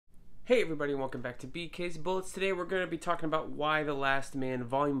Hey everybody, welcome back to BK's Bullets. Today we're going to be talking about Y the Last Man,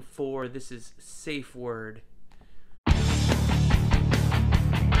 Volume 4. This is Safeword.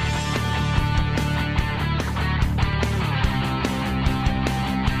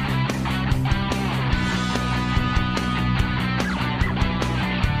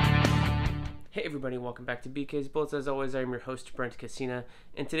 Hey everybody, welcome back to BK's Bullets. As always, I'm your host, Brent,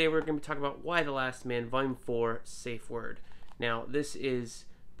 and today we're going to be talking about Y the Last Man, Volume 4, Safeword. Now, this is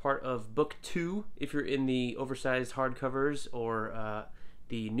part of Book 2, if you're in the oversized hardcovers or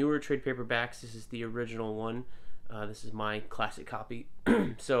the newer trade paperbacks. This is the original one. This is my classic copy.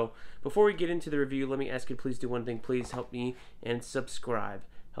 So, before we get into the review, let me ask you to please do one thing. Please help me and subscribe.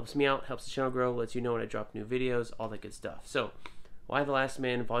 Helps me out, helps the channel grow, lets you know when I drop new videos, all that good stuff. So, Y the Last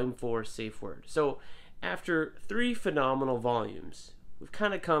Man, Volume 4, Safeword. So, after 3 phenomenal volumes, we've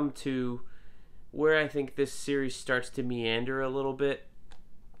kind of come to where I think this series starts to meander a little bit.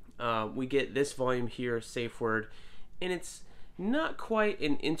 We get this volume here, Safeword, and it's not quite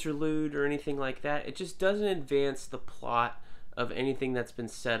an interlude or anything like that. It just doesn't advance the plot of anything that's been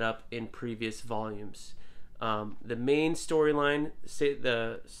set up in previous volumes. The main storyline,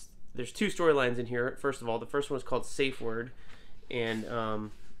 there's 2 storylines in here. First of all, the first one is called Safeword, and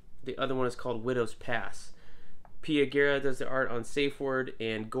the other one is called Widow's Pass. Pia Guerra does the art on Safeword,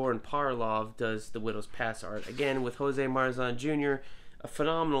 and Goran Parlov does the Widow's Pass art. Again, with Jose Marzan Jr., a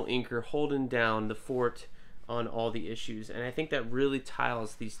phenomenal inker holding down the fort on all the issues. And I think that really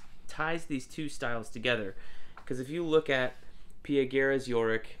ties these 2 styles together. Because if you look at Pia Guerra's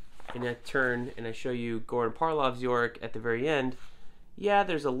Yorick, and I turn and I show you Goran Parlov's Yorick at the very end, yeah,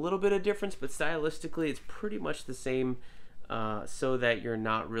 there's a little bit of difference, but stylistically it's pretty much the same, so that you're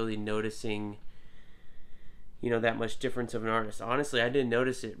not really noticing that much difference of an artist. Honestly, I didn't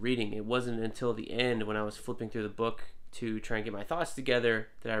notice it reading. It wasn't until the end when I was flipping through the book to try and get my thoughts together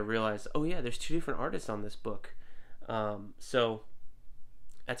that I realized, oh yeah, there's 2 different artists on this book. So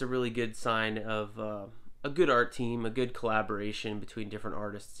that's a really good sign of a good art team, a good collaboration between different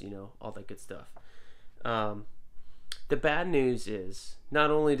artists, all that good stuff. The bad news is,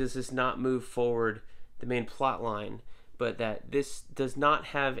 not only does this not move forward the main plot line, but that this does not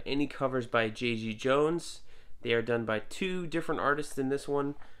have any covers by J.G. Jones. They are done by 2 different artists in this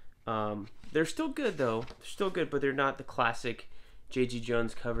one. They're still good though. They're still good, but they're not the classic J.G.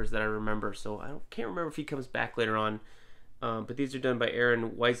 Jones covers that I remember. So I can't remember if he comes back later on. But these are done by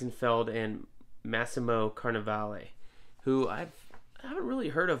Aaron Weisenfeld and Massimo Carnevale, who I haven't really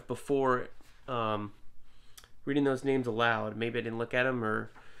heard of before. Reading those names aloud, maybe I didn't look at them,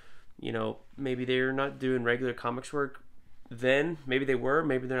 or maybe they're not doing regular comics work then. Maybe they were.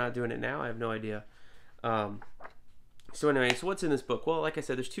 Maybe they're not doing it now. I have no idea. So anyway, so what's in this book? Well, like I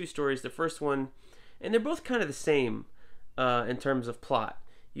said, there's 2 stories. The first one, and they're both kind of the same in terms of plot.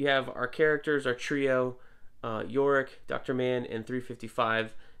 You have our characters, our trio, Yorick, Dr. Mann, and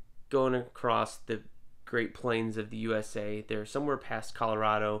 355, going across the Great Plains of the USA. They're somewhere past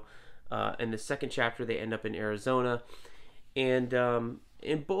Colorado. In the second chapter, they end up in Arizona. And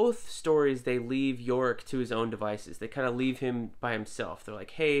in both stories, they leave Yorick to his own devices. They kind of leave him by himself. They're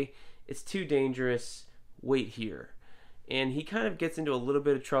like, hey, it's too dangerous. Wait here. And he kind of gets into a little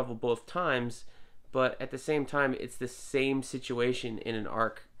bit of trouble both times, but at the same time, it's the same situation in an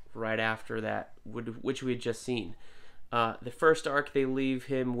arc right after that, which we had just seen. The first arc, they leave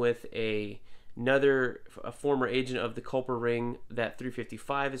him with a former agent of the Culper Ring that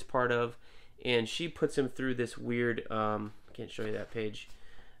 355 is part of, and she puts him through this weird, I can't show you that page,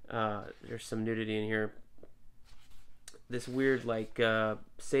 there's some nudity in here, this weird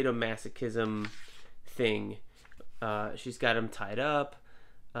sadomasochism thing. She's got him tied up.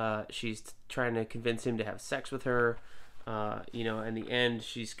 She's trying to convince him to have sex with her. In the end,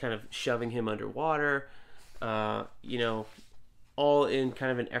 she's kind of shoving him underwater. All in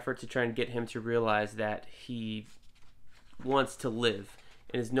kind of an effort to try and get him to realize that he wants to live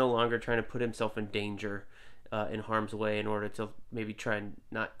and is no longer trying to put himself in danger, in harm's way, in order to maybe try and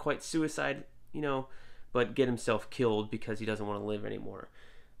not quite suicide, but get himself killed because he doesn't want to live anymore.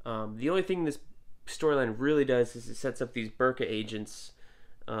 The only thing this storyline really does is it sets up these Burqa agents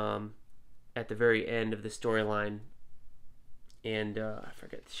at the very end of the storyline, and I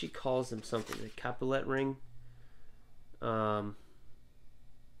forget, she calls them something, the Capulet ring.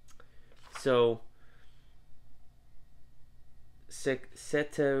 So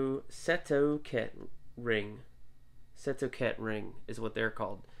Setoket ring is what they're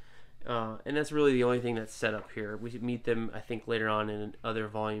called, and that's really the only thing that's set up here. We meet them, I think, later on in other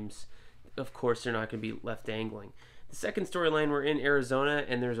volumes. Of course, they're not going to be left dangling. The second storyline, we're in Arizona,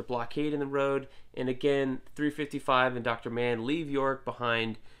 and there's a blockade in the road, and again, 355 and Dr. Mann leave York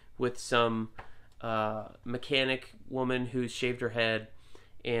behind with some mechanic woman who's shaved her head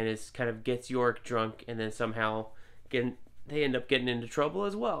and is kind of gets York drunk, and then somehow they end up getting into trouble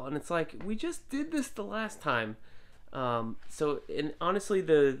as well. And it's like, we just did this the last time. So, and honestly,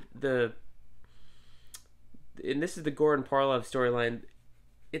 and this is the Gordon Parlov storyline.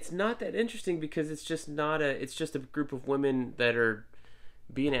 It's not that interesting because it's just a group of women that are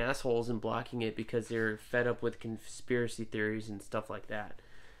being assholes and blocking it because they're fed up with conspiracy theories and stuff like that.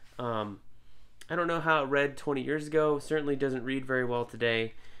 I don't know how it read 20 years ago. Certainly doesn't read very well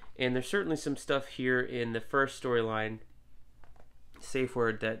today. And there's certainly some stuff here in the first storyline,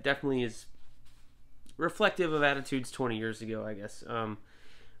 Safeword, that definitely is reflective of attitudes 20 years ago, I guess.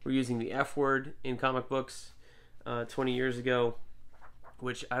 We're using the F word in comic books 20 years ago,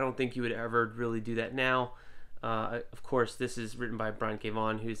 which I don't think you would ever really do that now. Of course, this is written by Brent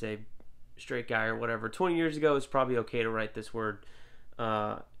who's a straight guy or whatever. 20 years ago, it's probably okay to write this word,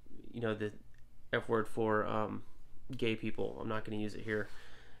 the F word for gay people. I'm not going to use it here.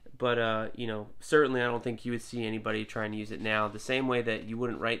 But, certainly I don't think you would see anybody trying to use it now, the same way that you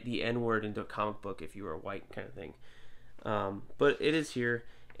wouldn't write the N word into a comic book if you were white, kind of thing. But it is here.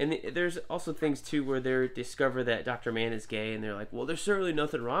 And there's also things, too, where they discover that Dr. Mann is gay, and they're like, well, there's certainly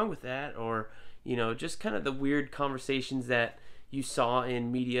nothing wrong with that. Or, just kind of the weird conversations that you saw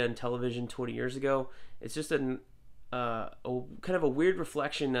in media and television 20 years ago. It's just a kind of a weird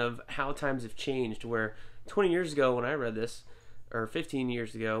reflection of how times have changed, where 20 years ago when I read this, or 15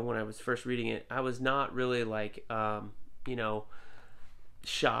 years ago when I was first reading it, I was not really like,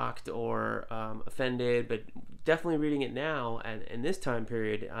 shocked or offended, but definitely reading it now and in this time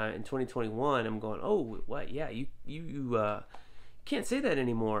period in 2021, I'm going, oh, what? Yeah, you can't say that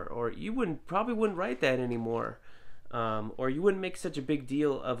anymore, or you probably wouldn't write that anymore, or you wouldn't make such a big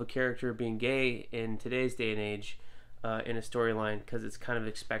deal of a character being gay in today's day and age in a storyline, because it's kind of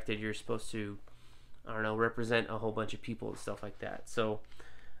expected. You're supposed to, I don't know, represent a whole bunch of people and stuff like that. So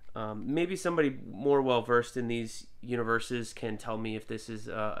maybe somebody more well versed in these universes can tell me if this is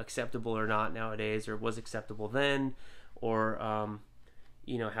acceptable or not nowadays, or was acceptable then, or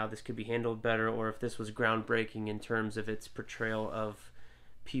how this could be handled better, or if this was groundbreaking in terms of its portrayal of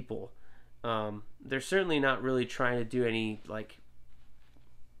people. They're certainly not really trying to do any like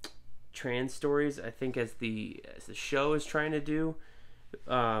trans stories, I think, as the show is trying to do.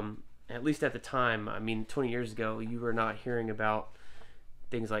 At least at the time, I mean, 20 years ago, you were not hearing about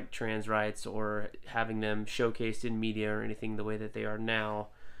things like trans rights or having them showcased in media or anything the way that they are now,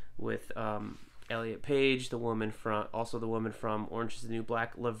 with Elliot Page, the woman from Orange is the New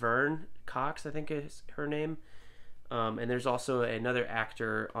Black, Laverne Cox, I think is her name. And there's also another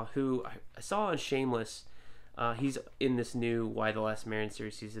actor who I saw on Shameless. He's in this new Why the Last Man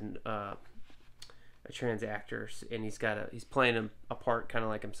series. He's a trans actor, and he's playing a part kind of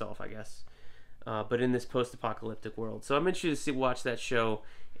like himself, I guess, but in this post-apocalyptic world. So I'm interested to watch that show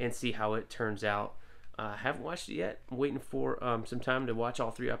and see how it turns out. I haven't watched it yet. I'm waiting for some time to watch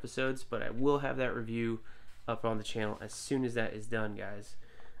all 3 episodes, but I will have that review up on the channel as soon as that is done, guys.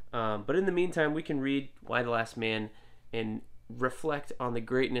 But in the meantime, we can read Why the Last Man and reflect on the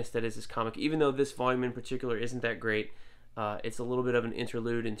greatness that is this comic. Even though this volume in particular isn't that great, it's a little bit of an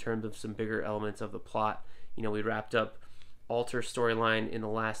interlude in terms of some bigger elements of the plot. We wrapped up Alter's storyline in the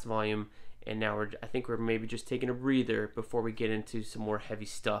last volume, and now I think we're maybe just taking a breather before we get into some more heavy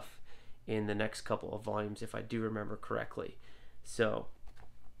stuff in the next couple of volumes, if I do remember correctly. So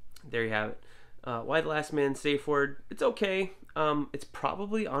there you have it. Why the Last Man, Safeword. It's okay. It's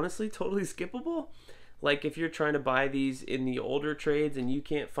probably, honestly, totally skippable. Like, if you're trying to buy these in the older trades and you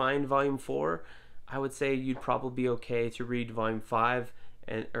can't find volume 4, I would say you'd probably be okay to read volume 5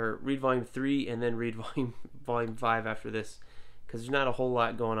 or read volume 3 and then read volume 5 after this, because there's not a whole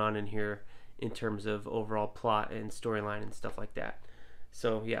lot going on in here in terms of overall plot and storyline and stuff like that.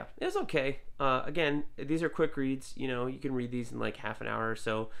 So yeah, it's okay. Again, these are quick reads. You can read these in like half an hour or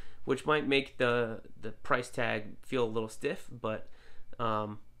so, which might make the price tag feel a little stiff, but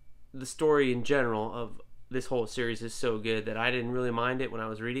the story in general of this whole series is so good that I didn't really mind it when I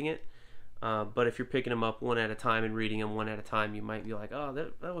was reading it. But if you're picking them up one at a time and reading them one at a time, you might be like, oh,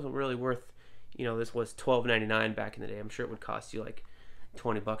 that wasn't really worth, this was $12.99 back in the day. I'm sure it would cost you like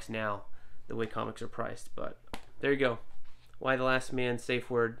 $20 now, the way comics are priced. But there you go. Why the Last Man,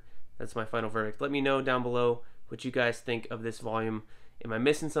 Safeword. That's my final verdict. Let me know down below what you guys think of this volume. Am I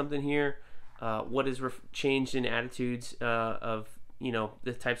missing something here? What has changed in attitudes of,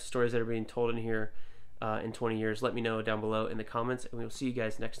 the types of stories that are being told in here in 20 years? Let me know down below in the comments, and we'll see you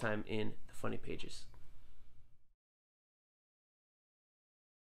guys next time in the Funny Pages.